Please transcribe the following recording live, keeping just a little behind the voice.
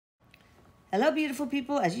Hello, beautiful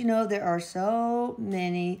people. As you know, there are so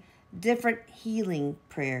many different healing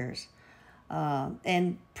prayers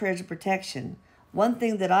and prayers of protection. One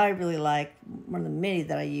thing that I really like, one of the many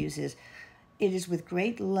that I use, is it is with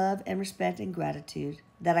great love and respect and gratitude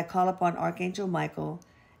that I call upon Archangel Michael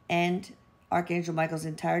and Archangel Michael's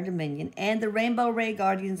entire dominion and the Rainbow Ray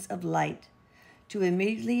Guardians of Light to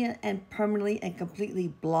immediately and permanently and completely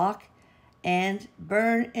block and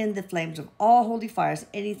burn in the flames of all holy fires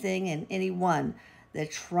anything and anyone that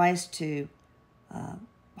tries to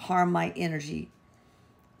harm my energy.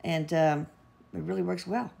 And it really works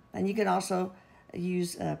well. And you can also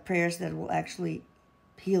use prayers that will actually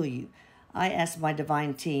heal you. I asked my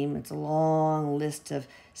divine team, it's a long list of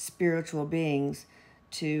spiritual beings,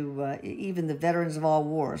 to even the veterans of all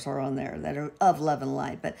wars are on there that are of love and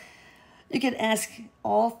light. But you can ask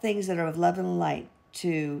all things that are of love and light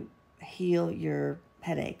to heal your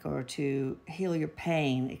headache or to heal your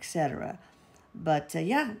pain, etc. But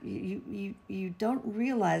yeah, you don't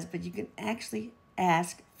realize, but you can actually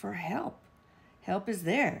ask for help. Help is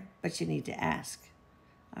there, but you need to ask.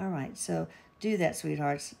 All right, so do that,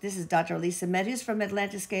 sweethearts. This is Dr. Lisa Matthews from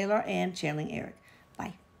Atlantis Scalar and Channeling Eric.